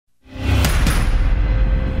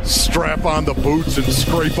strap on the boots and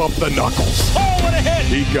scrape up the knuckles. Oh, what a hit!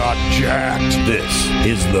 He got jacked. This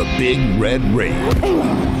is the Big Red Rage,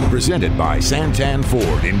 presented by Santan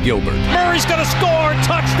Ford in Gilbert. Murray's going to score!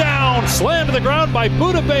 Touchdown! Slammed to the ground by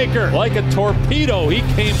Budda Baker. Like a torpedo, he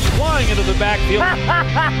came flying into the backfield.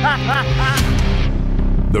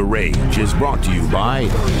 The Rage is brought to you by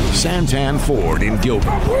Santan Ford in Gilbert.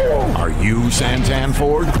 Are you Santan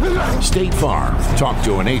Ford? State Farm. Talk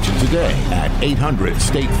to an agent today at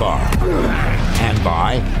 800-STATE-FARM. And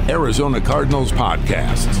by Arizona Cardinals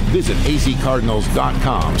Podcasts. Visit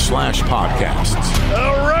azcardinals.com/podcasts.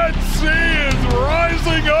 The Red Sea is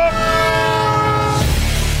rising up.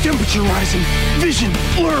 Temperature rising, vision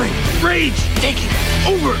blurring, rage taking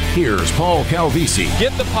over. Here's Paul Calvisi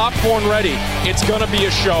Get the popcorn ready. It's going to be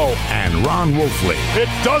a show. and Ron Wolfley. It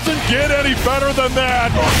doesn't get any better than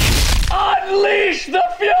that. Unleash the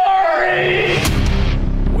fury!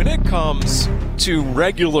 When it comes to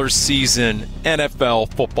regular season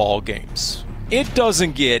NFL football games, it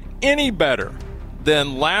doesn't get any better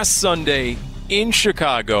than last Sunday in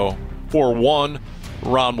Chicago for one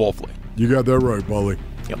Ron Wolfley. You got that right, Paulie.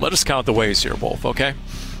 Yeah, let us count the ways here, Wolf, okay?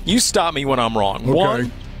 You stop me when I'm wrong. Okay.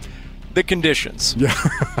 One, the conditions. Yeah.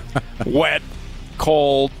 Wet,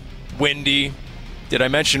 cold, windy. Did I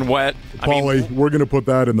mention wet? Paulie, we're going to put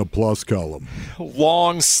that in the plus column.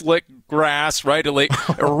 Long, slick grass, right?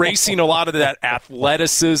 Erasing a lot of that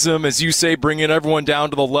athleticism, as you say, bringing everyone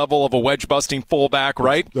down to the level of a wedge-busting fullback,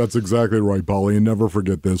 right? That's exactly right, Paulie. And never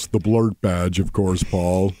forget this. The Blurt badge, of course,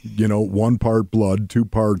 Paul. 1 part blood, 2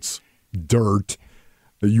 parts dirt.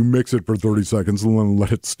 You mix it for 30 seconds and then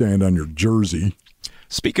let it stand on your jersey.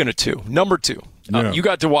 Speaking of two, number two, Yeah. you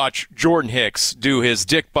got to watch Jordan Hicks do his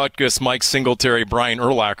Dick Butkus, Mike Singletary, Brian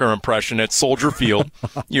Urlacher impression at Soldier Field.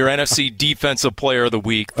 Your NFC Defensive Player of the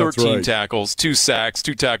Week, 13 right. tackles, 2 sacks,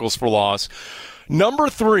 2 tackles for loss. Number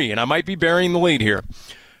three, and I might be burying the lead here,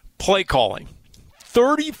 play calling.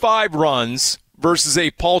 35 runs versus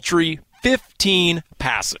a paltry 15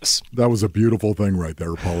 passes. That was a beautiful thing right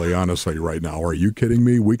there, Paulie, honestly, right now. Are you kidding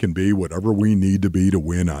me? We can be whatever we need to be to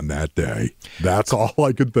win on that day. That's all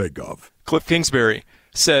I could think of. Cliff Kingsbury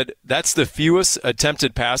said that's the fewest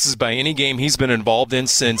attempted passes by any game he's been involved in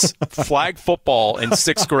since flag football in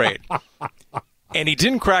 6th grade. And he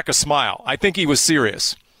didn't crack a smile. I think he was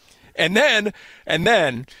serious. And then, and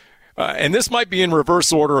this might be in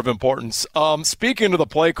reverse order of importance. Speaking to the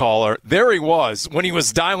play caller, there he was when he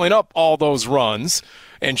was dialing up all those runs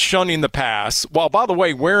and shunning the pass, while, by the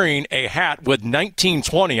way, wearing a hat with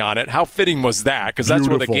 1920 on it. How fitting was that? Because that's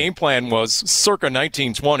where the Beautiful. game plan was, circa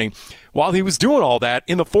 1920. While he was doing all that,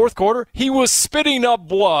 in the fourth quarter, he was spitting up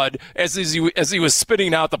blood as he was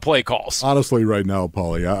spitting out the play calls. Honestly, right now,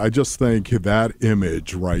 Paulie, I just think that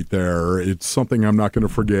image right there, it's something I'm not going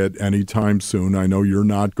to forget anytime soon. I know you're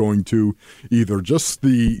not going to either. Just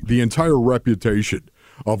the entire reputation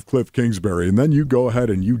of Cliff Kingsbury, and then you go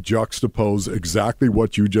ahead and you juxtapose exactly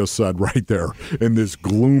what you just said right there in this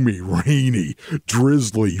gloomy, rainy,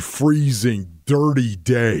 drizzly, freezing, dirty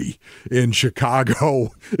day in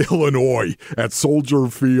Chicago, Illinois at Soldier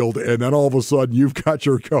Field, and then all of a sudden you've got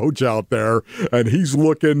your coach out there and he's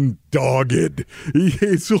looking dogged.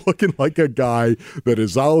 He's looking like a guy that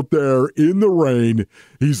is out there in the rain.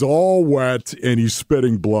 He's all wet and he's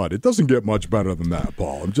spitting blood. It doesn't get much better than that,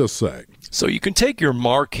 Paul. I'm just saying. So you can take your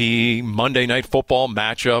marquee Monday Night Football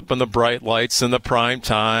matchup and the bright lights and the prime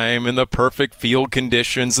time and the perfect field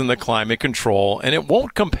conditions and the climate control, and it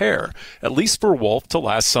won't compare, at least for Wolf, to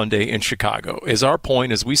last Sunday in Chicago, is our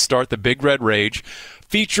point as we start the Big Red Rage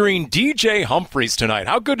featuring DJ Humphries tonight.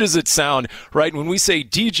 How good does it sound, right, when we say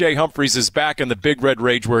DJ Humphries is back in the Big Red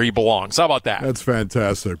Rage where he belongs? How about that? That's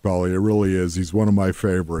fantastic, Paulie. It really is. He's one of my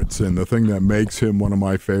favorites, and the thing that makes him one of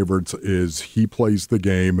my favorites is he plays the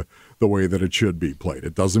game the way that it should be played.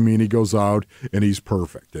 It doesn't mean he goes out and he's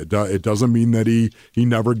perfect. It doesn't mean that he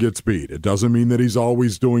never gets beat. It doesn't mean that he's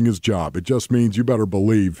always doing his job. It just means you better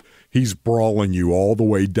believe he's brawling you all the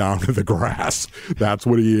way down to the grass. That's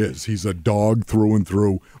what he is. He's a dog through and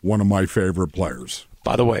through, one of my favorite players.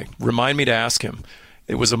 By the way, remind me to ask him.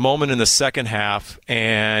 It was a moment in the second half,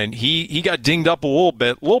 and he got dinged up a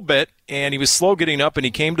little bit, and he was slow getting up, and he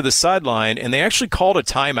came to the sideline, and they actually called a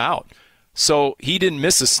timeout. So he didn't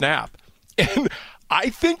miss a snap. And I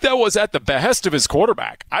think that was at the behest of his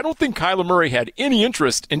quarterback. I don't think Kyler Murray had any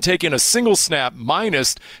interest in taking a single snap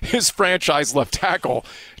minus his franchise left tackle,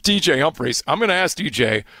 DJ Humphries. I'm going to ask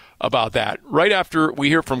DJ, about that right after we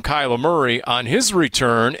hear from Kyler Murray on his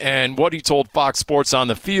return and what he told Fox Sports on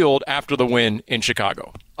the field after the win in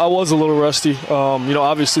Chicago. I was a little rusty.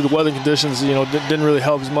 Obviously the weather conditions, didn't really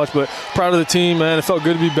help as much, but proud of the team, man. It felt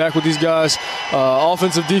good to be back with these guys.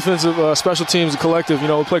 Offensive, defensive, special teams, collective,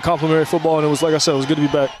 we played complementary football, and it was, like I said, it was good to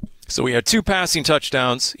be back. So he had 2 passing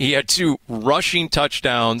touchdowns. He had 2 rushing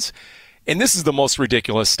touchdowns. And this is the most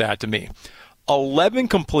ridiculous stat to me. 11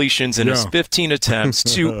 completions in his 15 attempts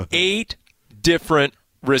to 8 different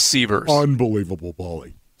receivers. Unbelievable,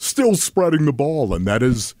 Paulie. Still spreading the ball, and that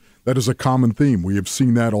is a common theme. We have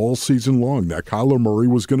seen that all season long, that Kyler Murray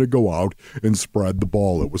was going to go out and spread the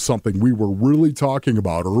ball. It was something we were really talking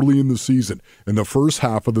about early in the season, in the first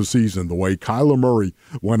half of the season, the way Kyler Murray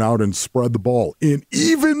went out and spread the ball. And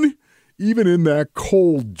even in that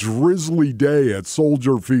cold, drizzly day at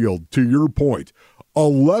Soldier Field, to your point,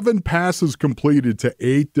 11 passes completed to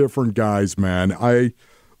 8 different guys, man.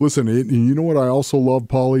 Listen, and you know what I also love,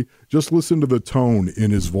 Paulie? Just listen to the tone in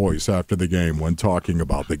his voice after the game when talking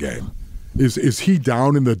about the game. Is he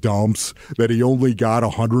down in the dumps that he only got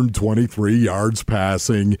 123 yards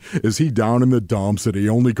passing? Is he down in the dumps that he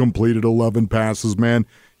only completed 11 passes? Man,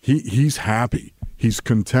 he's happy. He's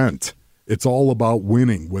content. It's all about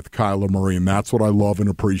winning with Kyler Murray, and that's what I love and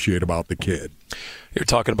appreciate about the kid. You're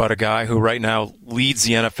talking about a guy who right now leads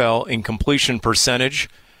the NFL in completion percentage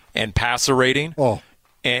and passer rating. Oh.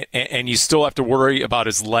 And you still have to worry about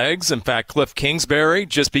his legs. In fact, Cliff Kingsbury,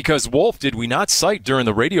 just because Wolf did we not cite during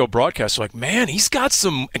the radio broadcast, like, man, he's got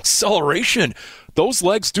some acceleration. Those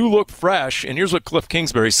legs do look fresh. And here's what Cliff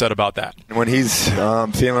Kingsbury said about that. When he's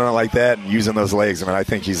feeling it like that and using those legs, I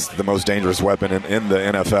think he's the most dangerous weapon in the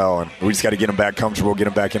NFL. And we just got to get him back comfortable, get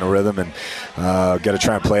him back in a rhythm, and got to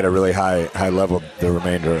try and play at a really high level the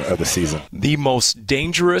remainder of the season. The most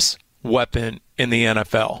dangerous weapon in the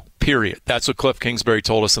NFL, period. That's what Cliff Kingsbury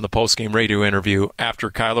told us in the postgame radio interview after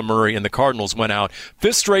Kyler Murray and the Cardinals went out.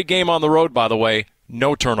 5th straight game on the road, by the way.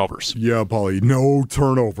 No turnovers. Yeah, Paulie, no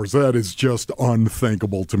turnovers. That is just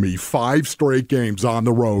unthinkable to me. 5 straight games on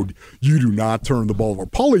the road, you do not turn the ball over.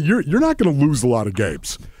 Paulie, you're not going to lose a lot of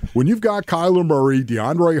games. When you've got Kyler Murray,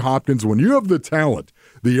 DeAndre Hopkins, when you have the talent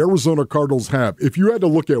the Arizona Cardinals have, if you had to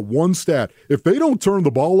look at one stat, if they don't turn the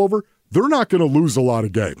ball over, they're not going to lose a lot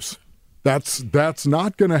of games. That's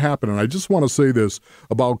not going to happen. And I just want to say this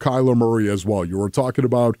about Kyler Murray as well. You were talking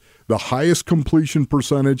about the highest completion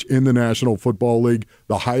percentage in the National Football League,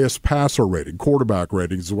 the highest passer rating, quarterback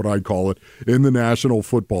rating is what I call it, in the National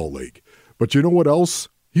Football League. But you know what else?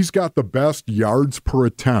 He's got the best yards per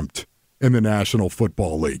attempt in the National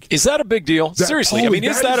Football League. Is that a big deal? Seriously,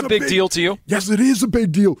 is that a big deal to you? Yes, it is a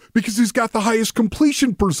big deal because he's got the highest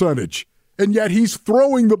completion percentage. And yet he's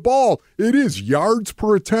throwing the ball. It is yards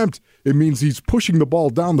per attempt. It means he's pushing the ball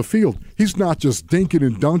down the field. He's not just dinking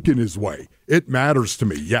and dunking his way. It matters to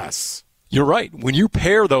me, yes. You're right. When you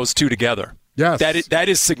pair those two together, yes, that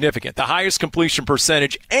is significant. The highest completion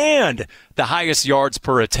percentage and the highest yards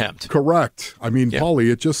per attempt. Correct. Paulie,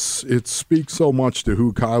 it speaks so much to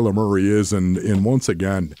who Kyler Murray is. And once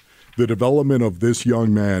again, the development of this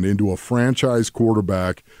young man into a franchise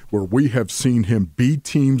quarterback where we have seen him beat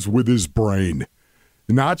teams with his brain.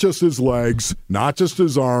 Not just his legs, not just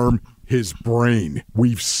his arm, his brain.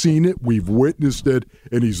 We've seen it, we've witnessed it,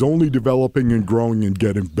 and he's only developing and growing and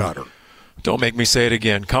getting better. Don't make me say it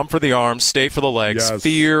again. Come for the arms, stay for the legs. Yes.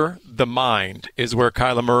 Fear the mind is where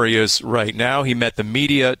Kyler Murray is right now. He met the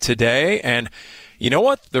media today, and you know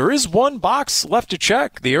what? There is one box left to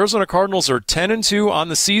check. The Arizona Cardinals are 10-2 on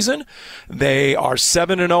the season. They are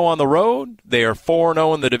 7-0 on the road. They are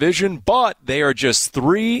 4-0 in the division, but they are just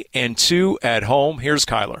 3-2 at home. Here's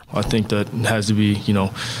Kyler. I think that has to be,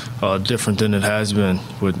 different than it has been.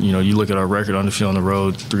 You look at our record on the field on the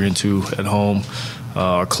road, 3-2 at home.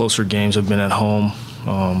 Our closer games have been at home.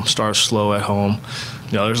 Start slow at home.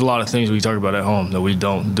 There's a lot of things we talk about at home that we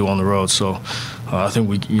don't do on the road. So I think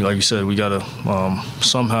like you said, we got to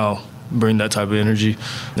somehow bring that type of energy,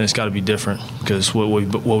 and it's got to be different because what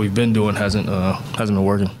we've been doing hasn't been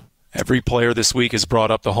working. Every player this week has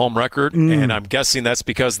brought up the home record, and I'm guessing that's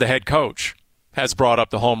because the head coach has brought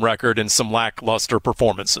up the home record in some lackluster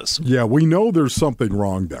performances. Yeah, we know there's something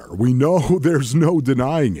wrong there. We know there's no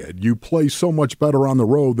denying it. You play so much better on the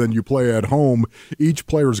road than you play at home. Each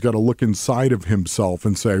player's got to look inside of himself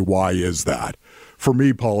and say, why is that? For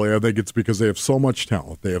me, Paulie, I think it's because they have so much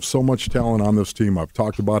talent. They have so much talent on this team. I've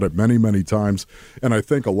talked about it many, many times. And I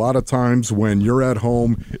think a lot of times when you're at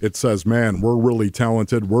home, it says, man, we're really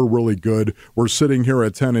talented. We're really good. We're sitting here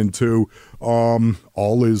at 10-2.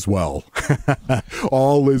 All is well.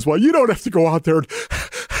 All is well. You don't have to go out there and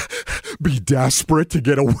be desperate to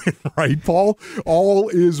get a win, right, Paul? All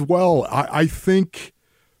is well. I think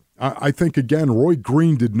again, Roy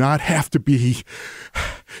Green did not have to be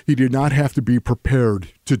prepared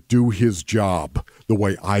to do his job the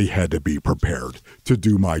way I had to be prepared to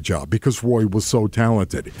do my job, because Roy was so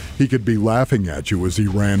talented. He could be laughing at you as he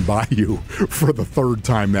ran by you for the third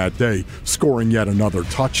time that day, scoring yet another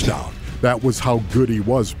touchdown. That was how good he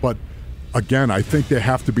was. But again, I think they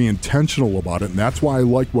have to be intentional about it, and that's why I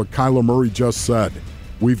like what Kyler Murray just said.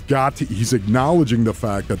 He's acknowledging the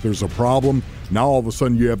fact that there's a problem. Now all of a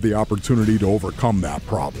sudden you have the opportunity to overcome that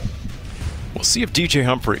problem. We'll see if DJ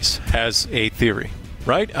Humphries has a theory,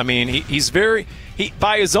 right? I mean, he's by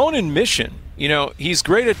his own admission, he's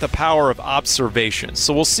great at the power of observation.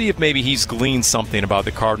 So we'll see if maybe he's gleaned something about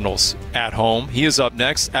the Cardinals at home. He is up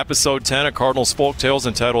next, episode 10 of Cardinals Folk Tales,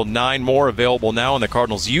 entitled 9 More, available now on the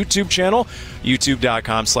Cardinals YouTube channel,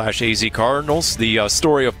 youtube.com/azcardinals. The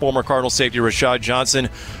story of former Cardinals safety Rashad Johnson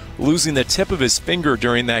losing the tip of his finger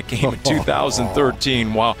during that game in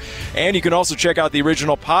 2013. Wow. And you can also check out the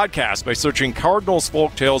original podcast by searching Cardinals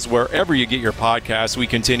Folk Tales wherever you get your podcasts. We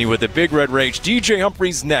continue with the Big Red Rage. DJ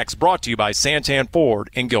Humphries next, brought to you by Santan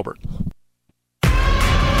Ford in Gilbert. The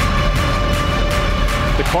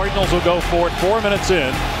Cardinals will go for it 4 minutes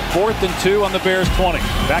in. 4th and 2 on the Bears 20.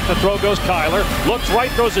 Back to throw goes Kyler. Looks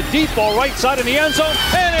right, throws a deep ball right side in the end zone,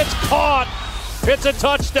 and it's caught. It's a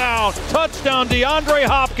touchdown. Touchdown, DeAndre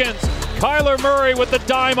Hopkins. Kyler Murray with the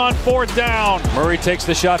dime on 4th down. Murray takes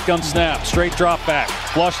the shotgun snap. Straight drop back.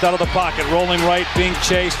 Flushed out of the pocket. Rolling right, being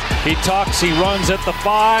chased. He tucks, he runs at the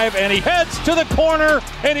 5, and he heads to the corner,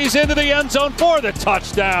 and he's into the end zone for the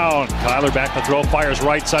touchdown. Kyler back to throw, fires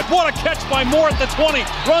right side. What a catch by Moore at the 20.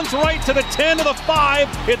 Runs right to the 10 to the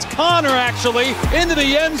 5. It's Connor, actually, into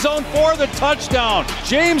the end zone for the touchdown.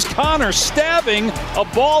 James Conner stabbing a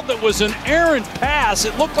ball that was an errant pass.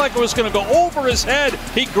 It looked like it was going to go over his head.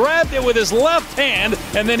 He grabbed it with his left hand,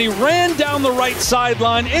 and then he ran down the right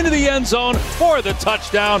sideline into the end zone for the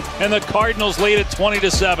touchdown, and the Cardinals lead at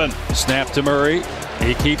 20-7. Snap to Murray.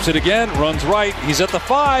 He keeps it again, runs right. He's at the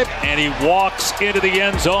 5, and he walks into the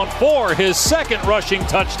end zone for his second rushing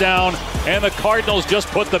touchdown, and the Cardinals just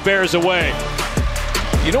put the Bears away.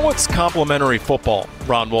 You know what's complimentary football,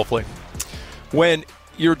 Ron Wolfley? When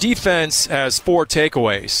your defense has 4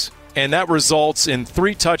 takeaways, and that results in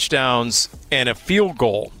 3 touchdowns and a field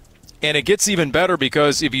goal. And it gets even better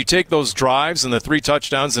because if you take those drives and the 3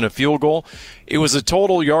 touchdowns and a field goal, it was a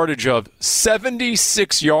total yardage of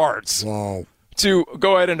 76 yards. Wow. To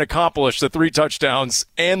go ahead and accomplish the 3 touchdowns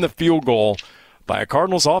and the field goal by a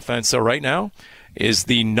Cardinals offense. So right now is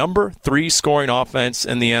the number 3 scoring offense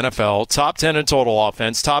in the NFL, top 10 in total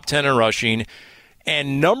offense, top 10 in rushing,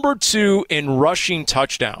 and number 2 in rushing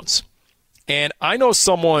touchdowns. And I know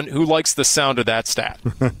someone who likes the sound of that stat.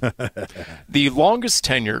 The longest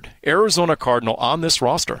tenured Arizona Cardinal on this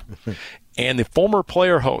roster, and the former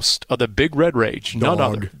player host of the Big Red Rage, none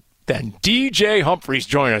other than DJ Humphries,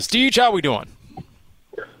 joining us. DJ, how we doing?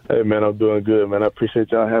 Hey, man, I'm doing good, man. I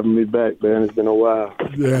appreciate y'all having me back, man. It's been a while.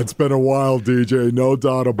 Yeah, it's been a while, DJ. No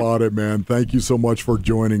doubt about it, man. Thank you so much for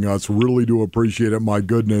joining us. Really do appreciate it. My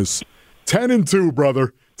goodness. 10-2,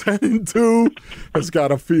 brother. 10-2 has got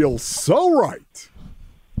to feel so right.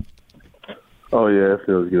 Oh yeah, it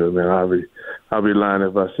feels good, man. I'll be lying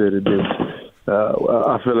if I said it didn't.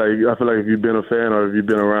 I feel like if you've been a fan or if you've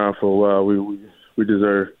been around for a while, we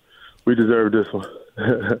deserve this one.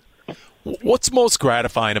 What's most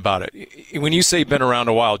gratifying about it? When you say you've been around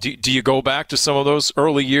a while, do you go back to some of those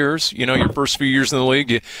early years? Your first few years in the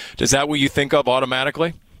league. Is that what you think of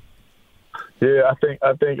automatically? Yeah,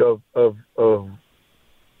 I think of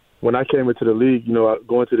when I came into the league,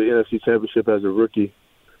 going to the NFC Championship as a rookie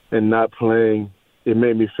and not playing, it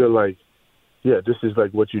made me feel like, yeah, this is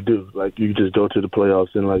like what you do. Like you just go to the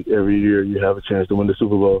playoffs and like every year you have a chance to win the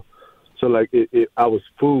Super Bowl. So like I was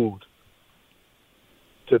fooled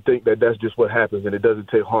to think that that's just what happens and it doesn't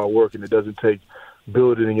take hard work and it doesn't take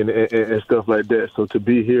building and stuff like that. So to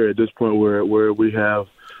be here at this point where we're 10-2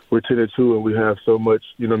 and we have so much,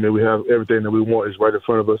 we have everything that we want is right in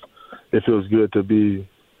front of us. It feels good to be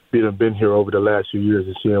been here over the last few years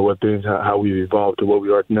and seeing how we've evolved to what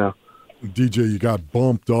we are now. DJ, you got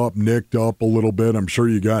bumped up, nicked up a little bit. I'm sure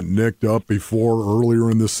you got nicked up before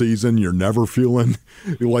earlier in the season. You're never feeling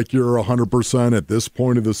like you're 100% at this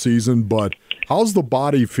point of the season. But how's the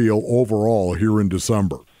body feel overall here in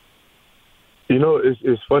December?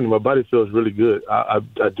 It's funny. My body feels really good. I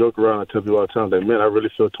joke around. I tell people all the time, like, man, I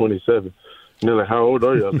really feel 27. And they're like, how old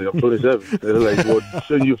are you? I was like, I'm 27. And they're like, well,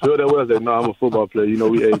 shouldn't you feel that way? I was like, no, I'm a football player.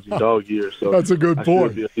 We age in dog years. So that's a good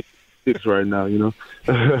point. I should be 6 right now,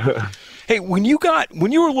 Hey, when you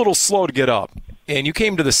were a little slow to get up and you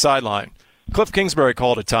came to the sideline, Cliff Kingsbury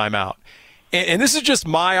called a timeout. And this is just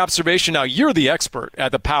my observation. Now, you're the expert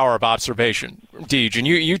at the power of observation, Deej, and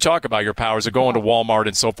you talk about your powers of going to Walmart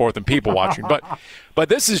and so forth and people watching. But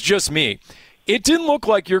this is just me. It didn't look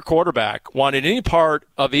like your quarterback wanted any part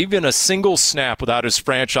of even a single snap without his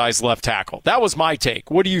franchise left tackle. That was my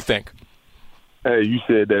take. What do you think? Hey, you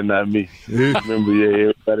said that, not me.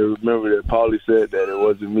 Everybody remember that Paulie said that. It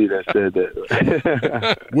wasn't me that said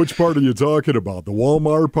that. Which part are you talking about? The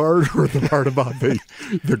Walmart part or the part about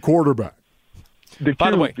the quarterback? The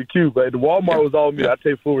cube, but the Walmart was all me. I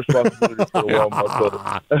take full responsibility for the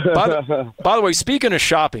Walmart. By the way, speaking of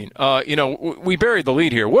shopping, we buried the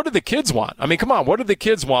lead here. What do the kids want? I mean, come on. What do the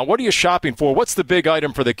kids want? What are you shopping for? What's the big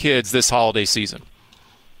item for the kids this holiday season?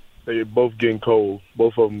 They're both getting cold.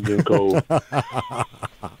 Both of them getting cold.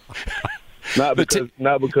 Not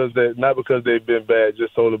because they've been bad,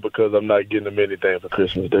 just solely because I'm not getting them anything for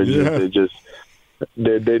Christmas.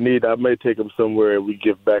 They need. I may take them somewhere and we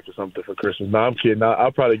give back or something for Christmas. No, I'm kidding.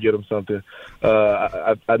 I'll probably get them something.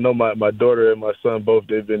 I know my daughter and my son both.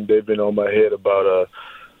 They've been on my head about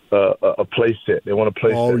a play set. They want a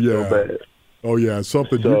play set so bad. Oh yeah,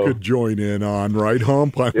 something you could join in on, right,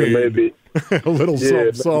 Hump? I mean, maybe a little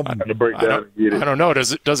something. To break down and get it. I don't know.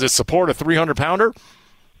 Does it support a 300-pounder?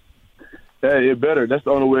 Hey, it better. That's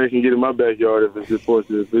the only way I can get in my backyard if it's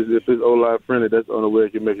supported. If it's O-line friendly, that's the only way I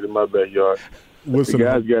can make it in my backyard. Listen, the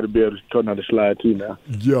guys got to be able to come down the slide too now.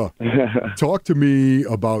 Yeah. Talk to me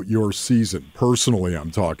about your season. Personally,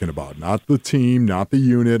 I'm talking about. Not the team, not the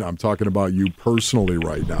unit. I'm talking about you personally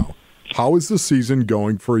right now. How is the season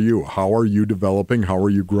going for you? How are you developing? How are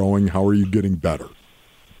you growing? How are you getting better?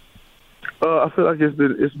 I feel like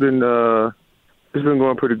it's been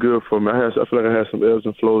going pretty good for me. I feel like I had some ebbs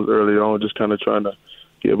and flows early on, just kind of trying to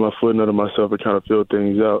get my foot under myself and kind of feel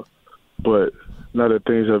things out. But now that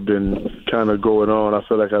things have been kind of going on, I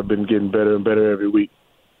feel like I've been getting better and better every week.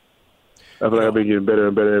 I feel like I've been getting better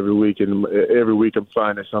and better every week, and every week I'm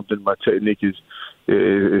finding something. My technique is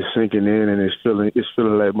sinking in, and it's feeling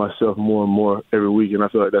like myself more and more every week, and I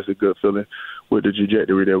feel like that's a good feeling with the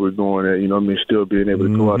trajectory that we're going at. You know what I mean? Still being able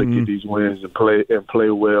to go out and get these wins and play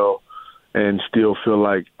well, and still feel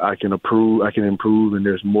like I can improve, and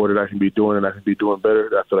there's more that I can be doing, and I can be doing better.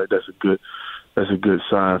 I feel like that's a good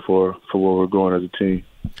sign for where we're going as a team.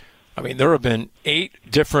 I mean, there have been 8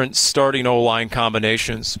 different starting O-line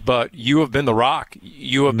combinations, but you have been the rock.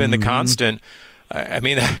 You have been the constant. I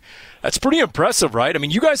mean, that's pretty impressive, right? I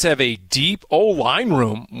mean, you guys have a deep O-line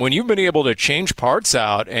room when you've been able to change parts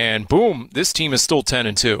out, and boom, this team is still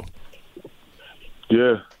 10-2.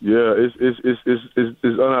 Yeah, it's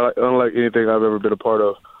unlike anything I've ever been a part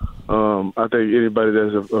of. I think anybody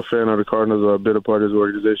that's a fan of the Cardinals or been a part of this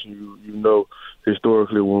organization, you know,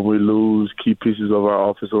 historically when we lose key pieces of our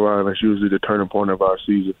offensive line, that's usually the turning point of our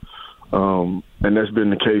season. And that's been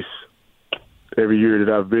the case every year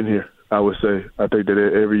that I've been here, I would say. I think that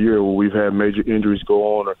every year when we've had major injuries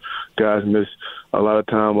go on or guys miss a lot of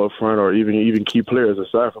time up front or even key players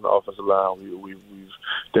aside from the offensive line,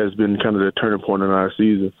 that's been kind of the turning point in our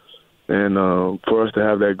season. And for us to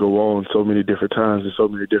have that go on so many different times in so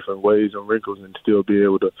many different ways and wrinkles, and still be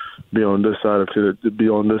able to be on this side of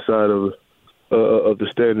the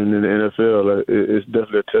standing in the NFL, it's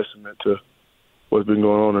definitely a testament to what's been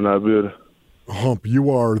going on in our building. Hump,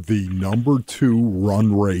 you are the number 2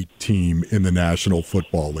 run rate team in the National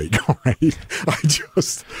Football League, all right?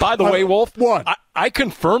 By the way, Wolf, what? I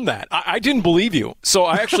confirmed that. I didn't believe you. So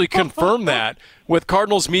I actually confirmed that with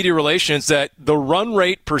Cardinals Media Relations that the run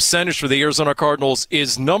rate percentage for the Arizona Cardinals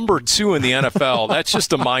is number 2 in the NFL. That's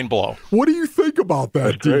just a mind blow. What do you think about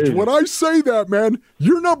that, Deej? When I say that, man,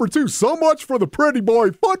 you're number 2. So much for the pretty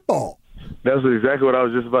boy football. That's exactly what I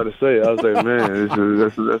was just about to say. I was like, man,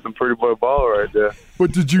 that's some pretty boy ball right there.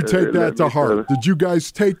 But did you take that to heart? Did you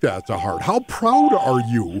guys take that to heart? How proud are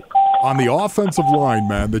you on the offensive line,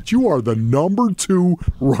 man, that you are the number 2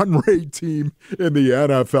 run rate team in the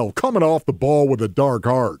NFL, coming off the ball with a dark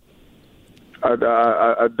heart? I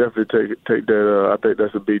definitely take that. I think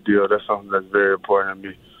that's a big deal. That's something that's very important to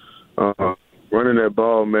me. Running that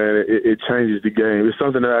ball, man, it changes the game. It's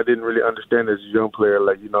something that I didn't really understand as a young player.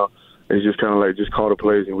 Like, you know, it's just kind of like just call the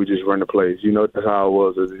plays and we just run the plays. You know, that's how I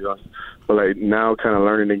was as a young. But like now, kind of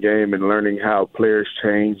learning the game and learning how players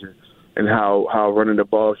change and how running the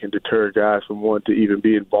ball can deter guys from wanting to even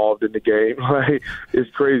be involved in the game. Like,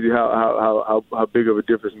 it's crazy how big of a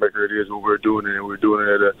difference maker it is when we're doing it, and we're doing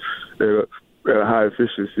it at a high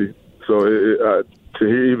efficiency. So to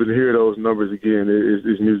hear those numbers again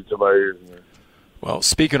is music to my ears, man. Well,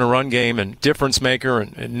 speaking of run game and difference maker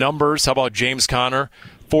and numbers, how about James Conner?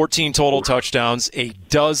 14 total touchdowns, a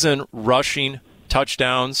dozen rushing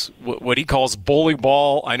touchdowns, what he calls bully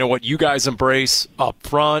ball. I know what you guys embrace up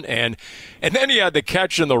front. And then he had the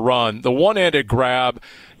catch and the run, the one-handed grab.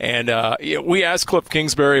 And we asked Cliff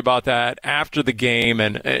Kingsbury about that after the game.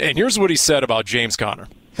 And here's what he said about James Conner.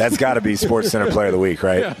 That's got to be SportsCenter Player of the Week,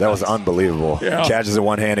 right? Yeah. That was unbelievable. Yeah. Catches it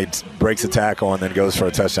one hand, he breaks a tackle, and then goes for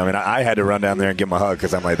a touchdown. I mean, I had to run down there and give him a hug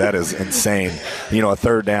because I'm like, that is insane. A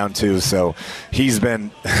third down, too. So he's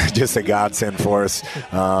been just a godsend for us,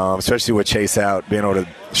 especially with Chase out, being able to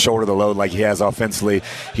shoulder the load like he has offensively.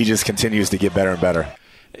 He just continues to get better and better.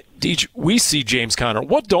 Deej, we see James Conner.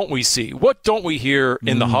 What don't we see? What don't we hear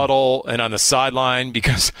in the huddle and on the sideline?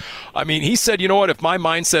 Because, I mean, he said, you know what, if my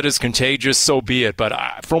mindset is contagious, so be it.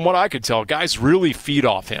 But from what I could tell, guys really feed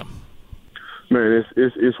off him. Man,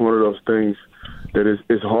 it's one of those things that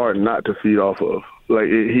it's hard not to feed off of. Like,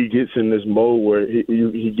 he gets in this mode where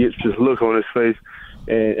he gets this look on his face,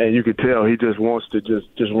 and you could tell he just wants to just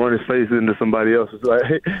run his face into somebody else. It's like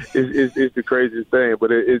it's the craziest thing,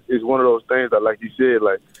 but it's one of those things that, like you said,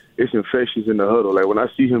 like, it's infectious in the huddle. Like, when I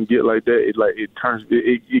see him get like that,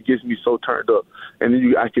 it gets me so turned up, and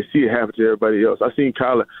then I can see it happen to everybody else. I seen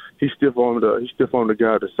Kyler, he stiff on the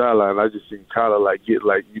guy at the sideline. I just seen Kyler get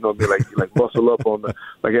like bustle up on the,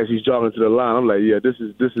 like, as he's jogging to the line. I'm like, yeah, this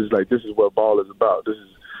is what ball is about. This is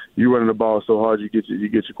you running the ball so hard you get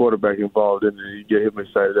your quarterback involved and then you get him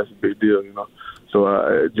excited. That's a big deal,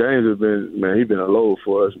 So James has been, he's been a load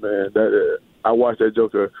for us, man. I watched that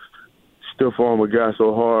joker stiff arm a guy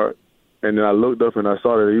so hard, and then I looked up and I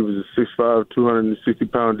saw that he was a 6'5",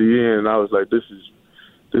 260-pound DN, and I was like, this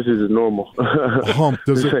is normal.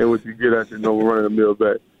 This ain't what you get out there, running a mill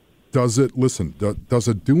back. Does it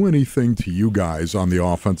do anything to you guys on the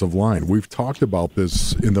offensive line? We've talked about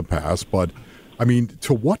this in the past, but, I mean,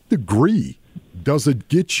 to what degree does it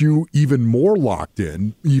get you even more locked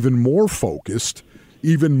in, even more focused,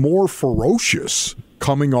 even more ferocious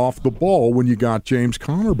coming off the ball when you got James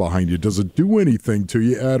Conner behind you? Does it do anything to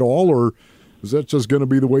you at all, or is that just going to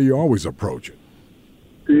be the way you always approach it?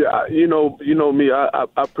 Yeah, you know me. I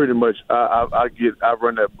pretty much I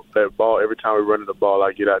run that ball every time we run the ball.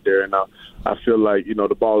 I get out there and I feel like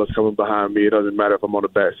the ball is coming behind me. It doesn't matter if I'm on the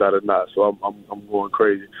backside or not. So I'm going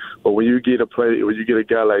crazy. But when you get a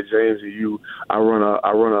guy like James and I run a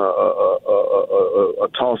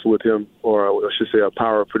toss with him, or I should say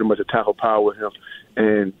pretty much a tackle power with him,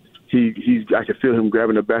 and I can feel him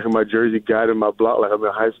grabbing the back of my jersey, guiding my block like I'm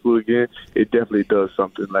in high school again. It definitely does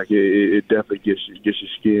something. Like it definitely gets your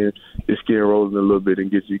skin rolling a little bit and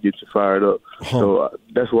gets you fired up. So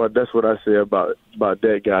that's what I say about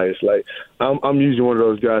that guy. It's like I'm usually one of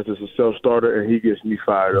those guys that's a self-starter, and he gets me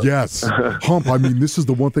fired up. Yes, Hump. I mean, this is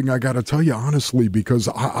the one thing I got to tell you honestly, because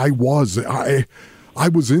I was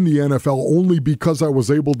in the NFL only because I was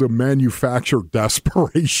able to manufacture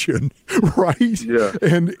desperation, right? Yeah.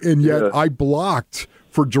 And yet I blocked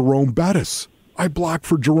for Jerome Bettis.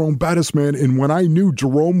 Man. And when I knew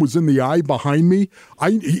Jerome was in the eye behind me,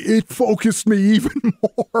 it focused me even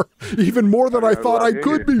more than I thought I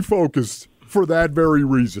could be focused for that very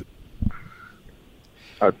reason.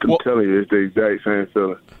 I'm telling you, it's the exact same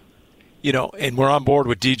feeling. And we're on board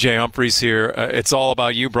with DJ Humphries here. It's all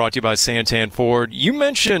about you, brought to you by Santan Ford. You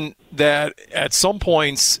mentioned that at some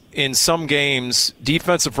points in some games,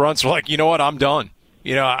 defensive fronts are like, you know what, I'm done.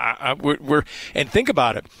 And think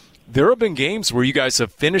about it. There have been games where you guys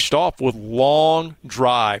have finished off with long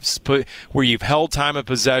drives, where you've held time of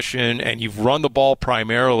possession and you've run the ball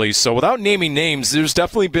primarily. So without naming names, there's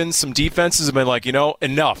definitely been some defenses that have been like,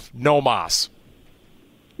 enough, no mas.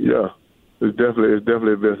 Yeah. It's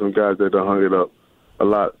definitely been some guys that have hung it up a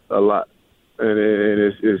lot, and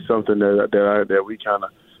it's something that we kind of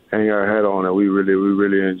hang our hat on, and we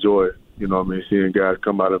really enjoy. Seeing guys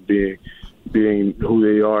come out of being who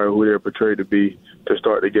they are, who they're portrayed to be, to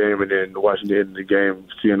start the game, and then watching the end of the game,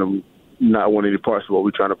 seeing them not want any parts of what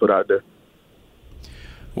we're trying to put out there.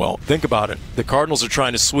 Well, think about it. The Cardinals are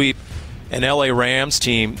trying to sweep an L.A. Rams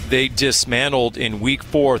team they dismantled in Week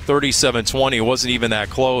 4, 37-20. It wasn't even that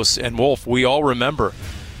close. And, Wolf, we all remember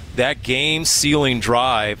that game-sealing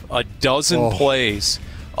drive, a dozen plays,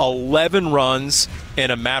 11 runs,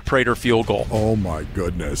 and a Matt Prater field goal. Oh, my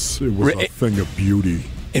goodness. It was a thing of beauty.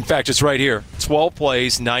 In fact, it's right here. 12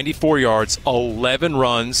 plays, 94 yards, 11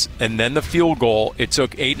 runs, and then the field goal. It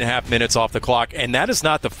took 8.5 minutes off the clock, and that is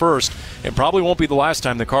not the first and probably won't be the last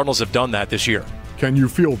time the Cardinals have done that this year. Can you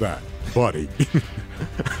feel that, buddy?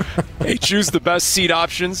 Hey, choose the best seat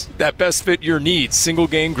options that best fit your needs. Single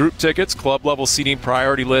game group tickets, club level seating,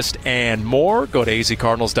 priority list, and more. Go to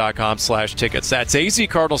azcardinals.com/tickets. That's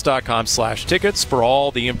azcardinals.com/tickets for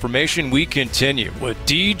all the information. We continue with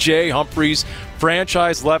DJ Humphries,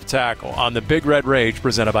 franchise left tackle, on the Big Red Rage,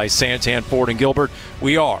 presented by Santan Ford and Gilbert.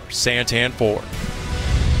 We are Santan Ford.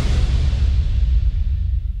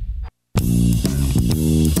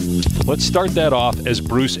 Let's start that off as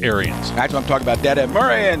Bruce Arians. That's what I'm talking about. Daddy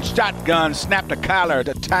Murray and shotgun snapped to Kyler,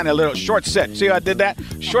 the tiny little short set. See how I did that?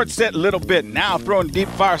 Short set, little bit. Now throwing deep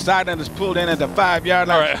far side and it's pulled in at the 5-yard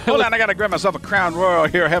line. All right. Hold on, I got to grab myself a Crown Royal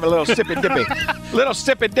here. Have a little sippy dippy. Little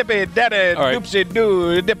sippy dippy, daddy, All right. doopsie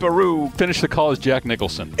doo, dipperoo. Finish the call as Jack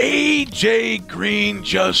Nicholson. A.J. Green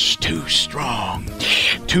just too strong,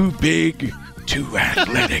 too big, too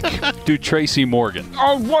athletic. Do Tracy Morgan.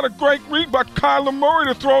 Oh, what a great read by Kyler Murray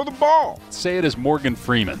to throw the ball. Say it as Morgan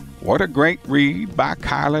Freeman. What a great read by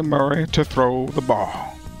Kyler Murray to throw the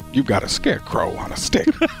ball. You got a scarecrow on a stick.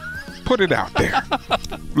 Put it out there.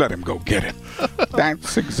 Let him go get it.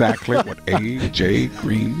 That's exactly what A.J.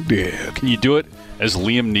 Green did. Can you do it as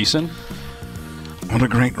Liam Neeson? What a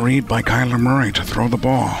great read by Kyler Murray to throw the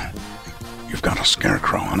ball. You've got a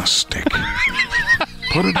scarecrow on a stick.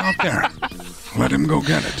 Put it out there. Let him go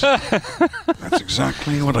get it. That's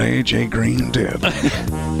exactly what A.J. Green did.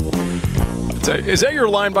 Is that your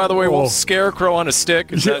line, by the way? Well, scarecrow on a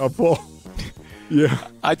stick? Is that... Well, yeah.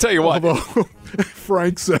 I tell you what. Although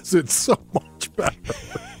Frank says it's so much better.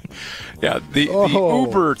 Yeah, the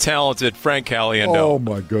uber talented Frank Caliendo. Oh,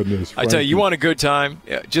 my goodness. I tell you, you want a good time?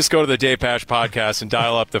 Yeah, just go to the Dave Pash podcast and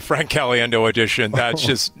dial up the Frank Caliendo edition. That's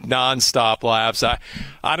just nonstop laughs.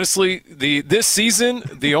 Honestly, this season,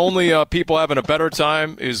 the only people having a better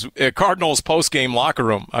time is Cardinals post-game locker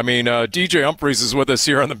room. I mean, DJ Humphries is with us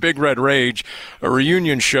here on the Big Red Rage, a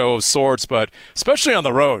reunion show of sorts, but especially on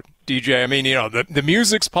the road. DJ, I mean, you know, the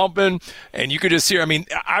music's pumping, and you could just hear, I mean,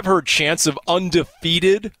 I've heard chants of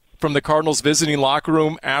undefeated from the Cardinals visiting locker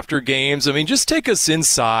room after games. I mean, just take us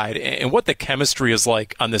inside and what the chemistry is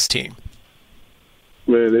like on this team.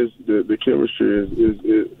 Man, the chemistry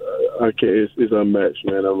is unmatched,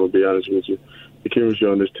 man. I'm gonna be honest with you. The chemistry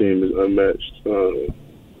on this team is unmatched.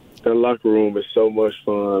 That locker room is so much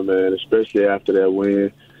fun, man. Especially after that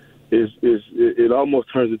win, it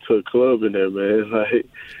almost turns into a club in there, man. Like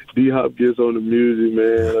D-Hop gets on the music,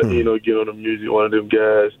 man. Like, you know, get on the music, one of them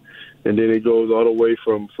guys. And then it goes all the way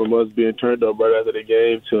from us being turned up right after the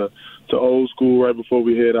game to old school right before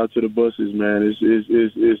we head out to the buses, man.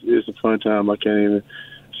 It's a fun time. I can't even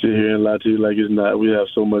sit here and lie to you like it's not. We have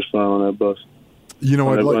so much fun on that bus. You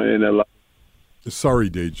know, sorry,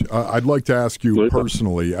 Dage. I'd like to ask you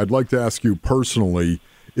personally.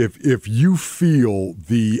 If you feel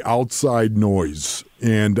the outside noise,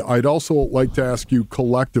 and I'd also like to ask you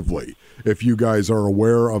collectively if you guys are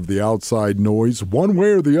aware of the outside noise, one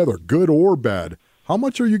way or the other, good or bad. How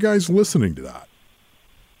much are you guys listening to that?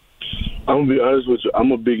 I'm gonna be honest with you.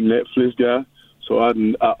 I'm a big Netflix guy, so I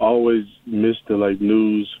always miss the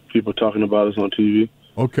news, people talking about us on TV.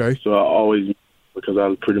 Okay. So I always, because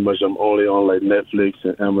I'm only on Netflix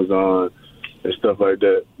and Amazon and stuff like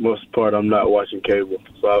that. Most part, I'm not watching cable,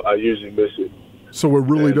 so I usually miss it. So it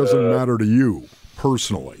really doesn't matter to you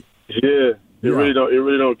personally. Yeah. It really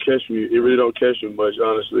don't catch me. It really don't catch me much,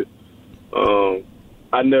 honestly.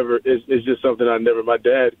 It's just something I never. My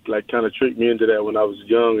dad kind of tricked me into that when I was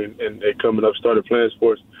young and coming up, started playing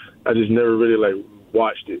sports. I just never really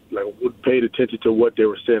watched it, paid attention to what they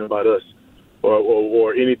were saying about us,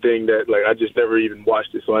 or anything that I just never even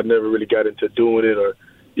watched it. So I never really got into doing it or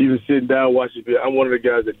even sitting down watching it. I'm one of the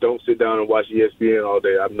guys that don't sit down and watch ESPN all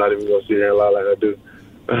day. I'm not even gonna sit here and lie like I do.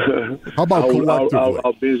 How about collectively?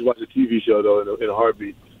 I'll binge watch a TV show though in a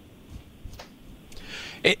heartbeat.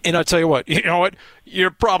 And I'll tell you what,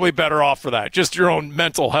 you're probably better off for that. Just your own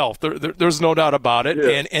mental health. There's no doubt about it.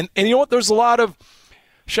 Yeah. And you know what? There's a lot of,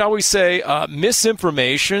 shall we say,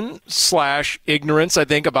 misinformation/ignorance, I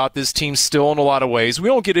think, about this team still in a lot of ways. We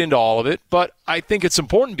won't get into all of it, but I think it's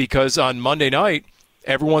important because on Monday night,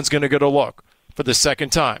 everyone's going to get a look for the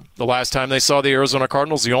second time. The last time they saw the Arizona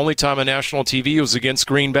Cardinals, the only time on national TV was against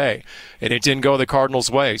Green Bay, and it didn't go the Cardinals'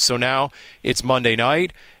 way. So now it's Monday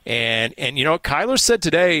night, and Kyler said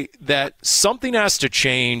today that something has to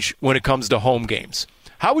change when it comes to home games.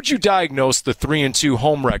 How would you diagnose the 3-2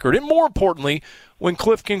 home record? And more importantly, when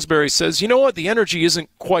Cliff Kingsbury says, you know what, the energy isn't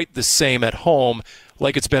quite the same at home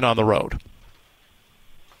like it's been on the road.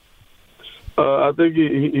 I think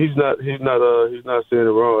he's not saying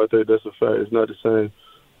it wrong. I think that's a fact. It's not the same.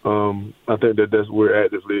 I think that's we're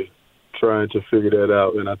actively trying to figure that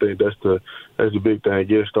out. And I think that's the big thing.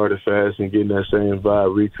 Getting started fast and getting that same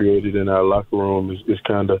vibe recreated in our locker room is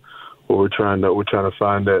kind of what we're trying to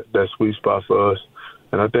find that sweet spot for us.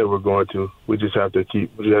 And I think we're going to. We just have to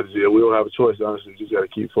we don't have a choice, honestly. We just got to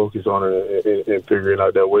keep focused on it and figuring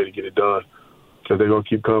out that way to get it done, because they're going to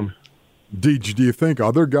keep coming. Deej, do you think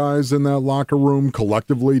other guys in that locker room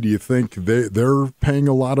collectively, do you think they're paying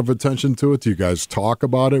a lot of attention to it? Do you guys talk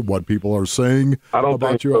about it, what people are saying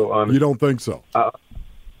about you? So, honestly. You don't think so? I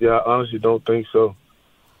honestly don't think so.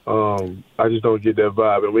 I just don't get that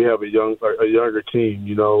vibe. And we have a younger team,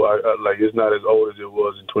 you know. Like, it's not as old as it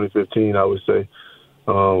was in 2015, I would say.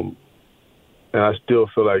 And I still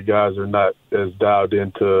feel like guys are not as dialed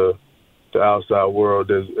into the outside world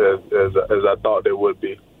as I thought they would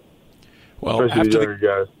be. Well,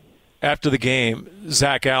 after the game,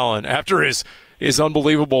 Zach Allen, after his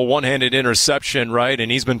unbelievable one-handed interception, right,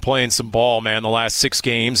 and he's been playing some ball, man, the last 6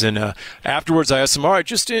 games, and afterwards I asked him, all right,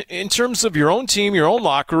 just in terms of your own team, your own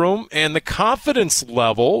locker room, and the confidence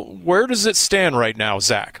level, where does it stand right now,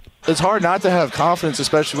 Zach? It's hard not to have confidence,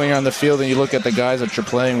 especially when you're on the field and you look at the guys that you're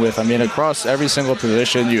playing with. I mean, across every single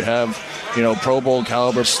position, you have, Pro Bowl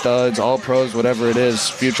caliber studs, all pros, whatever it is,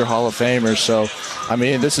 future Hall of Famers. So, I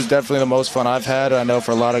mean, this is definitely the most fun I've had. I know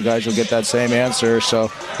for a lot of guys, you'll get that same answer. So,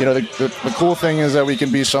 the cool thing is that we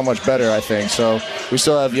can be so much better, I think. So, we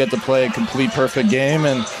still have yet to play a complete perfect game,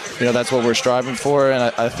 and, that's what we're striving for.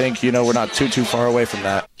 And I think, we're not too far away from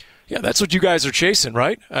that. Yeah, that's what you guys are chasing,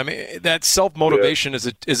 right? I mean, that self-motivation is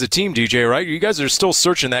a team, DJ, right? You guys are still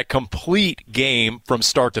searching that complete game from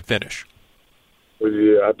start to finish. Well,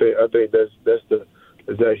 yeah, I think that's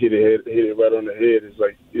that hit it right on the head. It's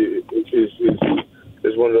like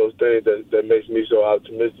it's one of those things that makes me so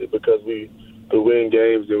optimistic, because we win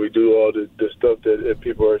games and we do all the stuff that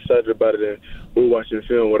people are excited about it, and we're watching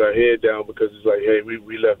film with our head down because it's like, hey,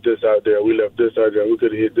 we left this out there, we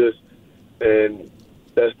could have hit this, and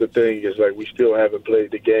that's the thing, is like we still haven't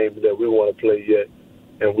played the game that we want to play yet,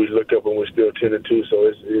 and we look up and we're still 10-2.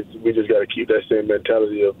 So we just got to keep that same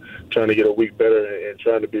mentality of trying to get a week better and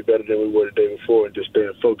trying to be better than we were the day before, and just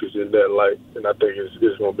staying focused in that light. And I think it's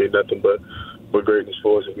going to be nothing but greatness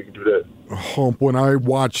for us if we can do that. Hump, when I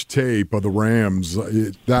watch tape of the Rams,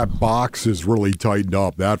 that box is really tightened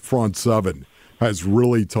up. That front seven has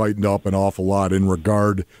really tightened up an awful lot in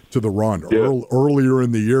regard to the run. Yeah. Earlier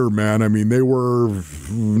in the year, man, I mean, they were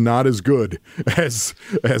not as good as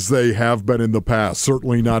they have been in the past.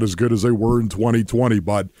 Certainly not as good as they were in 2020.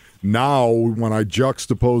 But now, when I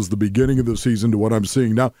juxtapose the beginning of the season to what I'm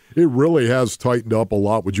seeing now, it really has tightened up a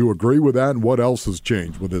lot. Would you agree with that? And what else has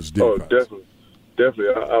changed with this defense? Oh, definitely.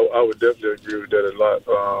 I would definitely agree with that a lot.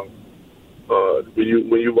 When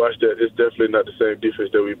you watch that, it's definitely not the same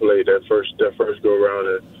defense that we played that first go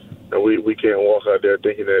around, and we can't walk out there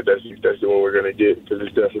thinking that that's the one we're gonna get, because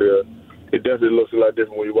it definitely looks a lot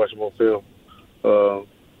different when you watch them on film.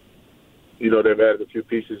 They've added a few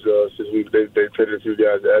pieces since they've traded a few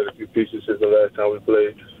guys, added a few pieces since the last time we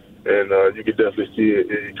played, and you can definitely see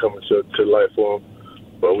it coming to life for them.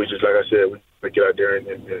 But we just, like I said, we get out there and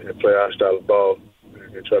play our style of ball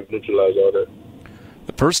and try to neutralize all that.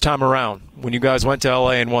 The first time around, when you guys went to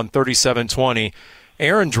L.A. and won 37-20,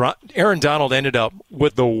 Aaron Donald ended up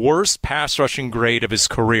with the worst pass rushing grade of his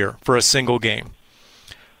career for a single game.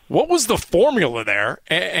 What was the formula there,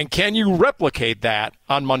 and can you replicate that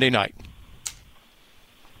on Monday night?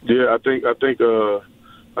 Yeah, I think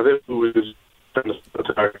we just and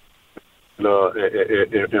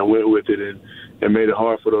went with it and made it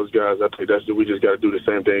hard for those guys. I think we just got to do the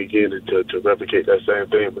same thing again to replicate that same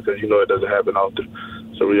thing, because it doesn't happen often.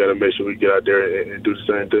 So we got to make sure we get out there and do the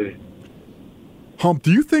same thing. Hump,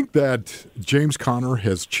 do you think that James Conner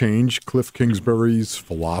has changed Cliff Kingsbury's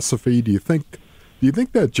philosophy? Do you think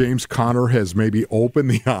that James Conner has maybe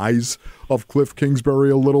opened the eyes of Cliff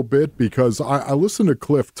Kingsbury a little bit? Because I listened to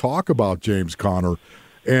Cliff talk about James Conner,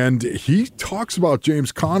 and he talks about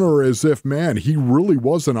James Conner as if, man, he really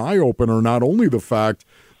was an eye-opener. Not only the fact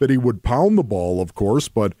that he would pound the ball, of course,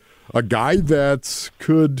 but a guy that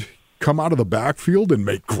could come out of the backfield and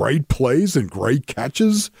make great plays and great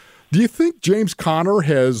catches. Do you think James Conner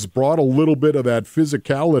has brought a little bit of that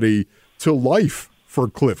physicality to life for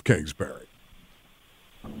Cliff Kingsbury?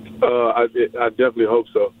 I definitely hope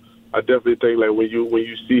so. I definitely think, like, when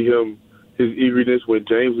you see him, his eagerness, when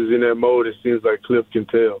James is in that mode, it seems like Cliff can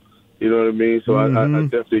tell. You know what I mean? So I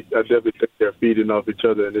definitely think they're feeding off each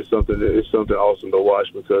other, and it's something awesome to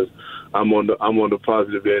watch, because I'm on the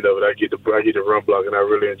positive end of it. I get the run block, and I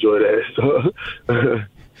really enjoy that. So.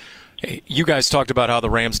 Hey, you guys talked about how the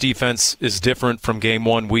Rams defense is different from Game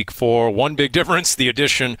 1, Week 4. One big difference: the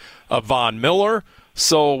addition of Von Miller.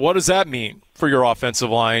 So what does that mean for your offensive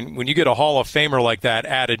line when you get a Hall of Famer like that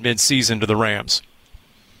added midseason to the Rams?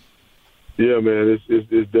 Yeah, man,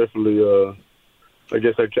 it's definitely. I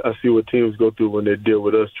guess I see what teams go through when they deal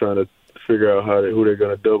with us trying to figure out who they're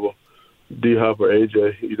going to double, D-Hop or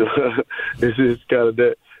AJ. You know, it's kind of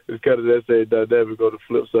that. It's kind of that same dynamic on the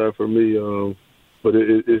flip side for me. But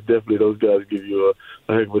it's definitely those guys give you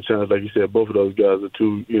a heck of a chance. Like you said, both of those guys are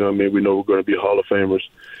two. You know, what I mean, we know we're going to be Hall of Famers,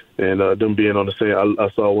 and them being on the same. I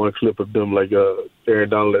saw one clip of them like Aaron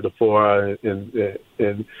Donald at the 4-eye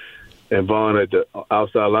and Vaughn at the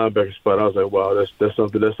outside linebacker spot. I was like, wow, that's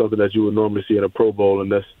something that you would normally see in a Pro Bowl,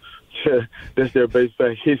 and that's their base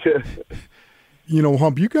package. You know,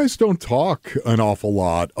 Hump, you guys don't talk an awful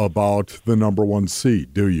lot about the number 1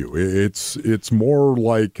 seed, do you? It's more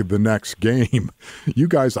like the next game. You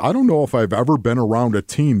guys, I don't know if I've ever been around a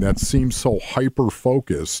team that seems so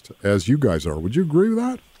hyper-focused as you guys are. Would you agree with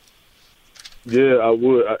that? Yeah, I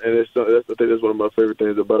would, and I think that's one of my favorite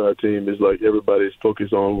things about our team is like everybody's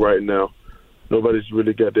focused on right now. Nobody's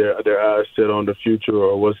really got their eyes set on the future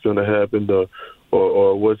or what's going to happen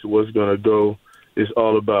or what's going to go. It's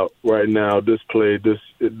all about right now, this play,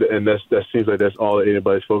 and that seems like that's all that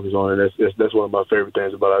anybody's focused on, and that's one of my favorite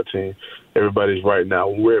things about our team. Everybody's right now.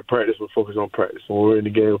 When we're at practice, we're focused on practice. When we're in the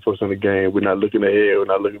game, we're focused on the game. We're not looking ahead. We're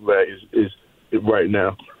not looking back. It's right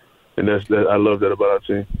now, and I love that about our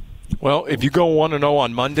team. Well, if you go 1-0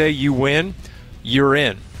 on Monday, you win, you're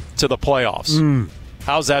in to the playoffs.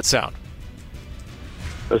 How's that sound?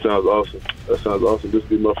 That sounds awesome. This will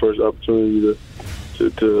be my first opportunity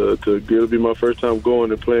to be my first time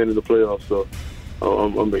going and playing in the playoffs. So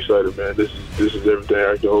I'm excited, man. This is everything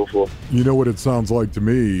I can hope for. You know what it sounds like to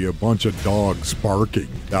me? A bunch of dogs barking.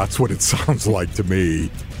 That's what it sounds like to me.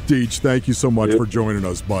 Deej, thank you so much for joining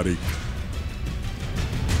us, buddy.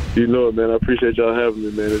 You know it, man. I appreciate y'all having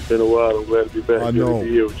me, man. It's been a while. I'm glad to be back. I know. Good to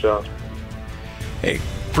be here with y'all. Hey,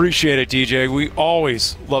 appreciate it, DJ. We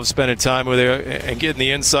always love spending time with you and getting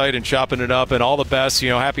the insight and chopping it up, and all the best. You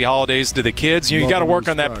know, happy holidays to the kids. You got to work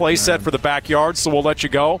on that play set for the backyard, so we'll let you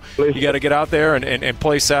go. You got to get out there and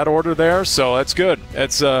place that order there, so that's good.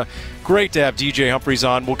 It's great to have DJ Humphries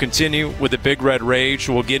on. We'll continue with the Big Red Rage.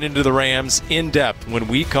 We'll get into the Rams in depth when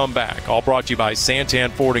we come back. All brought to you by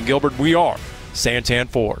Santan Ford and Gilbert. We are Santan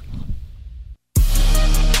Ford.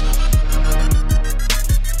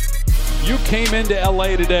 You came into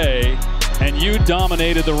L.A. today, and you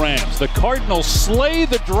dominated the Rams. The Cardinals slay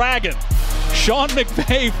the Dragon. Sean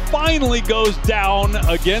McVay finally goes down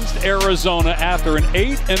against Arizona after an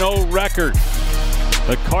 8-0 record.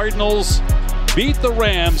 The Cardinals beat the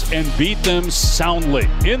Rams and beat them soundly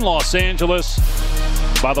in Los Angeles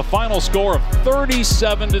by the final score of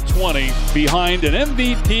 37-20 behind an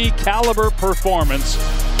MVP caliber performance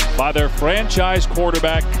by their franchise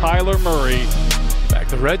quarterback Kyler Murray.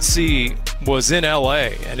 The Red Sea was in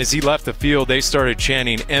L.A., and as he left the field, they started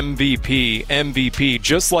chanting MVP, MVP,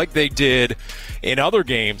 just like they did in other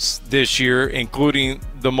games this year, including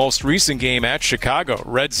the most recent game at Chicago.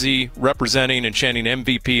 Red Sea representing and chanting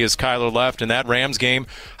MVP as Kyler left. In that Rams game,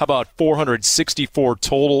 how about 464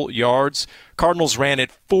 total yards? Cardinals ran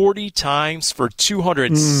it 40 times for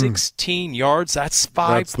 216 yards. That's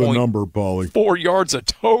 5.4 yards a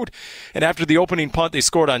tote. And after the opening punt, they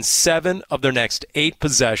scored on 7 of their next 8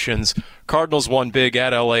 possessions. Cardinals won big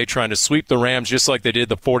at L.A., trying to sweep the Rams just like they did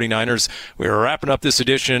the 49ers. We are wrapping up this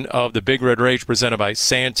edition of the Big Red Rage presented by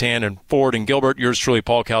Santan and Ford and Gilbert. Yours truly,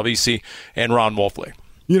 Paul Calvisi and Ron Wolfley.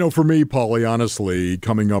 You know, for me, Paulie, honestly,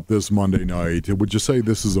 coming up this Monday night, would you say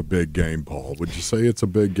this is a big game, Paul? Would you say it's a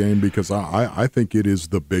big game? Because I think it is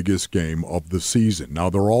the biggest game of the season. Now,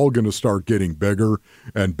 they're all going to start getting bigger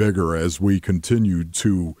and bigger as we continue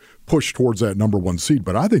to push towards that number 1 seed.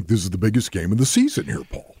 But I think this is the biggest game of the season here,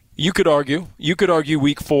 Paul. You could argue.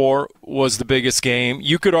 Week 4 was the biggest game.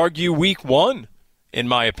 You could argue Week 1, in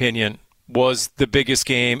my opinion, was the biggest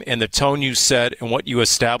game, and the tone you set and what you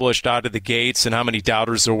established out of the gates and how many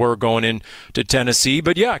doubters there were going into Tennessee.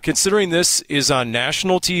 But, yeah, considering this is on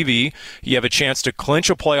national TV, you have a chance to clinch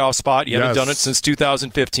a playoff spot. You haven't done it since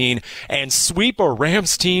 2015, and sweep a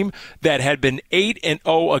Rams team that had been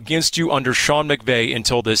 8-0 against you under Sean McVay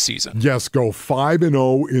until this season. Yes, go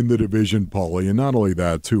 5-0 in the division, Paulie. And not only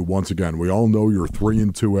that, too, once again, we all know you're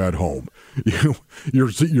 3-2 at home.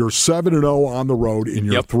 You're 7-0 on the road, and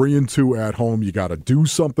you're 3-2 at home. You got to do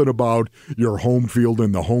something about your home field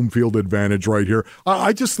and the home field advantage right here.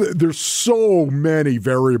 There's so many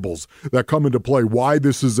variables that come into play why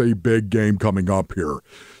this is a big game coming up here.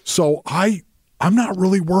 So I'm not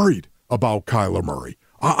really worried about Kyler Murray.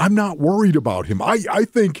 I'm not worried about him. I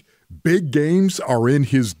think big games are in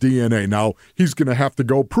his DNA. Now, he's going to have to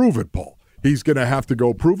go prove it, Paul. he's going to have to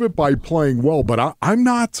go prove it by playing well. But I'm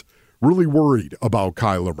not really worried about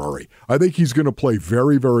Kyler Murray. I think he's going to play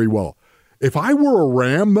very, very well. If I were a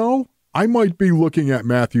Ram, though, I might be looking at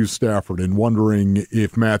Matthew Stafford and wondering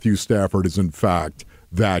if Matthew Stafford is, in fact,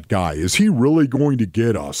 that guy. Is he really going to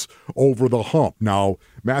get us over the hump? Now,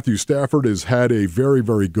 Matthew Stafford has had a very,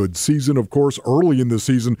 very good season, of course. Early in the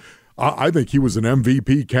season, I think he was an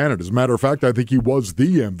MVP candidate. As a matter of fact, I think he was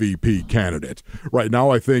the MVP candidate. Right now,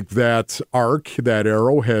 I think that that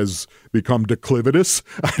arrow has become declivitous.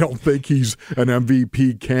 I don't think he's an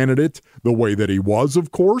MVP candidate the way that he was,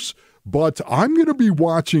 of course. But I'm going to be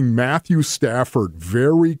watching Matthew Stafford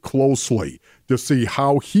very closely to see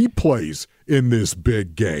how he plays in this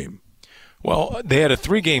big game. Well, they had a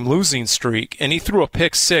 3-game losing streak, and he threw a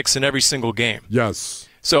pick 6 in every single game. Yes.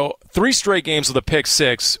 So 3 straight games with a pick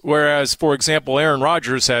 6, whereas, for example, Aaron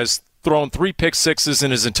Rodgers has thrown 3 pick 6s in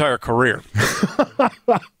his entire career.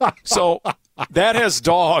 So that has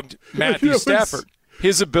dogged Matthew Stafford,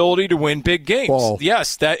 his ability to win big games. Paul.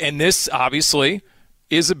 Yes, and this obviously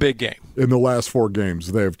is a big game. In the last 4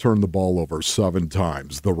 games, they have turned the ball over 7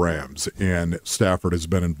 times, the Rams, and Stafford has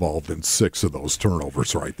been involved in 6 of those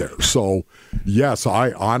turnovers right there. So, yes,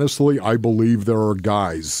 I believe there are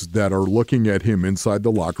guys that are looking at him inside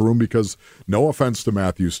the locker room because, no offense to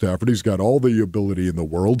Matthew Stafford, he's got all the ability in the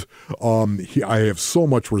world. I have so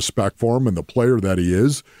much respect for him and the player that he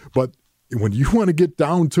is, but when you want to get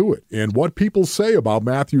down to it and what people say about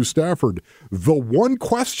Matthew Stafford, the one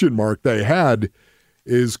question mark they had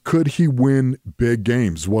is, could he win big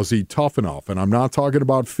games? Was he tough enough? And I'm not talking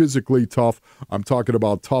about physically tough. I'm talking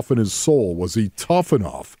about tough in his soul. Was he tough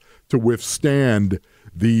enough to withstand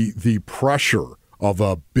the pressure of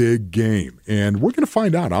a big game? And we're going to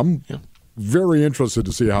find out. I'm very interested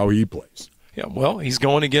to see how he plays. Yeah, well, he's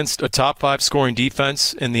going against a top 5 scoring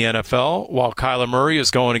defense in the NFL, while Kyler Murray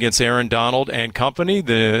is going against Aaron Donald and company,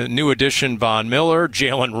 the new addition Von Miller,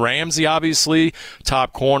 Jalen Ramsey, obviously,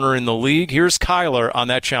 top corner in the league. Here's Kyler on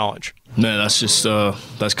that challenge. Man, that's just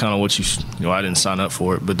that's kind of what I didn't sign up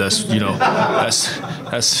for it, but that's you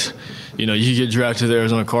get drafted to the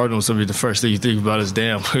Arizona Cardinals, so the first thing you think about is,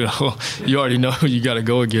 damn, you already know who you got to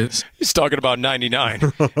go against. He's talking about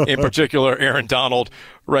 99, in particular, Aaron Donald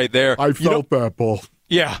right there. I felt that, Paul.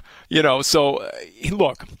 Yeah, so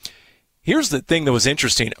look, here's the thing that was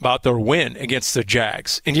interesting about their win against the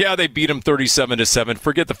Jags. And yeah, they beat them 37-7.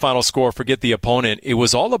 Forget the final score, forget the opponent. It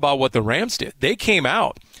was all about what the Rams did. They came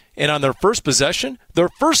out, and on their first possession, their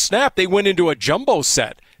first snap, they went into a jumbo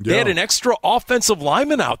set. They had an extra offensive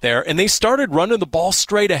lineman out there, and they started running the ball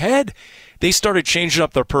straight ahead. They started changing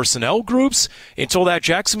up their personnel groups. Until that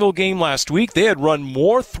Jacksonville game last week, they had run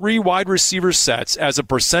more 3 wide receiver sets as a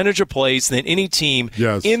percentage of plays than any team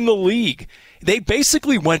in the league. They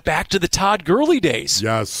basically went back to the Todd Gurley days.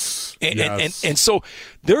 Yes. And so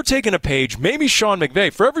they're taking a page, maybe Sean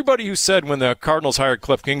McVay. For everybody who said when the Cardinals hired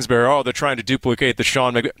Cliff Kingsbury, they're trying to duplicate the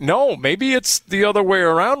Sean McVay. No, maybe it's the other way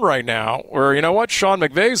around right now, where, you know what, Sean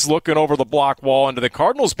McVay's looking over the block wall into the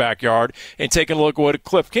Cardinals' backyard and taking a look at what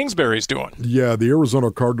Cliff Kingsbury's doing. Yeah, the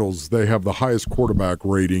Arizona Cardinals, they have the highest quarterback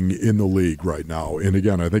rating in the league right now. And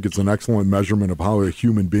again, I think it's an excellent measurement of how a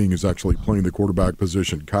human being is actually playing the quarterback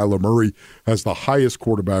position. Kyler Murray has the highest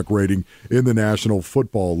quarterback rating in the National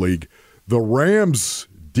Football League. The Rams'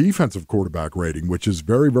 defensive quarterback rating, which is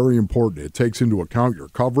very, very important. It takes into account your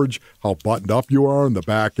coverage, how buttoned up you are in the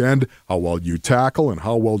back end, how well you tackle, and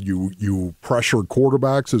how well you pressure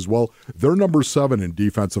quarterbacks as well. They're number 7 in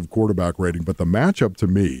defensive quarterback rating, but the matchup to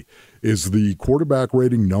me is the quarterback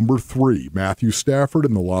rating number 3, Matthew Stafford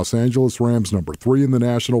and the Los Angeles Rams, number 3 in the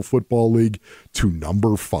National Football League, to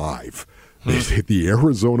number 5. The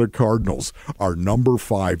Arizona Cardinals are number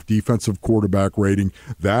 5 defensive quarterback rating.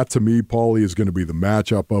 That, to me, Paulie, is going to be the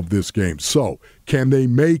matchup of this game. So, can they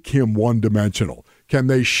make him one-dimensional? Can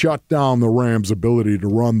they shut down the Rams' ability to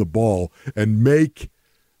run the ball and make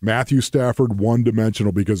Matthew Stafford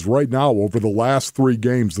one-dimensional? Because right now, over the last 3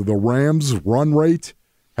 games, the Rams' run rate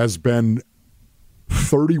has been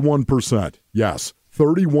 31%. Yes,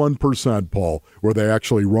 31%, Paul, where they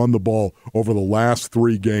actually run the ball over the last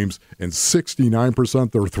 3 games, and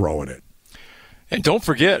 69% they're throwing it. And don't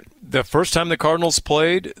forget, the first time the Cardinals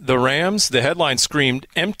played the Rams, the headline screamed,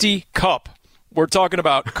 "Empty Cup." We're talking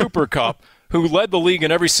about Cooper Kupp, who led the league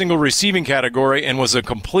in every single receiving category and was a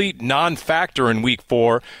complete non-factor in Week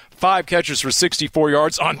 4. 5 catches for 64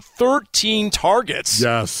 yards on 13 targets.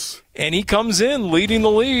 Yes. And he comes in leading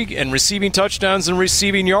the league and receiving touchdowns and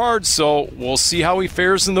receiving yards, so we'll see how he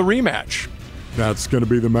fares in the rematch. That's going to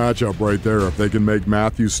be the matchup right there. If they can make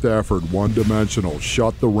Matthew Stafford one-dimensional,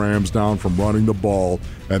 shut the Rams down from running the ball,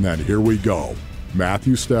 and then here we go.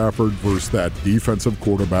 Matthew Stafford versus that defensive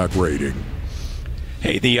quarterback rating.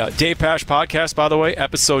 Hey, the Dave Pasch podcast, by the way,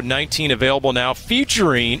 episode 19 available now,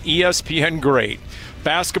 featuring ESPN great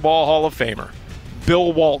Basketball Hall of Famer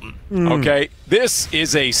Bill Walton. Okay, this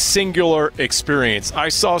is a singular experience. I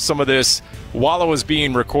saw some of this while it was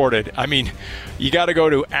being recorded. I mean, you got to go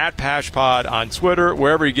to @PaschPod on Twitter,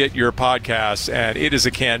 wherever you get your podcasts, and it is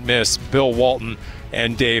a can't miss. Bill Walton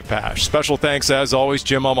and Dave Pasch. Special thanks, as always,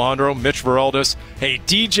 Jim Almohandro, Mitch Vareldis. Hey,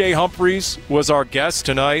 DJ Humphries was our guest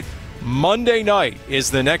tonight. Monday night is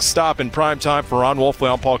the next stop in prime time for Ron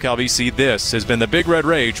Wolfley. I'm Paul Calvisi. This has been the Big Red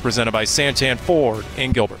Rage presented by Santan Ford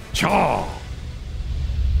in Gilbert. Chaw.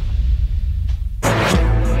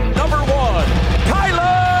 Number 1,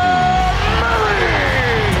 Kyler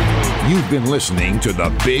Murray. You've been listening to the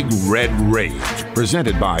Big Red Rage,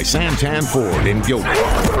 presented by Santan Ford in Gilbert.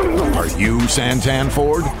 Are you Santan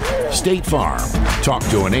Ford? State Farm. Talk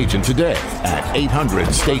to an agent today at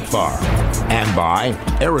 800-STATE-FARM. And by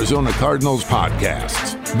Arizona Cardinals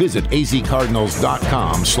Podcasts. Visit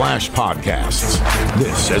azcardinals.com/podcasts.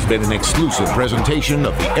 This has been an exclusive presentation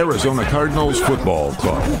of the Arizona Cardinals Football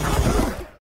Club.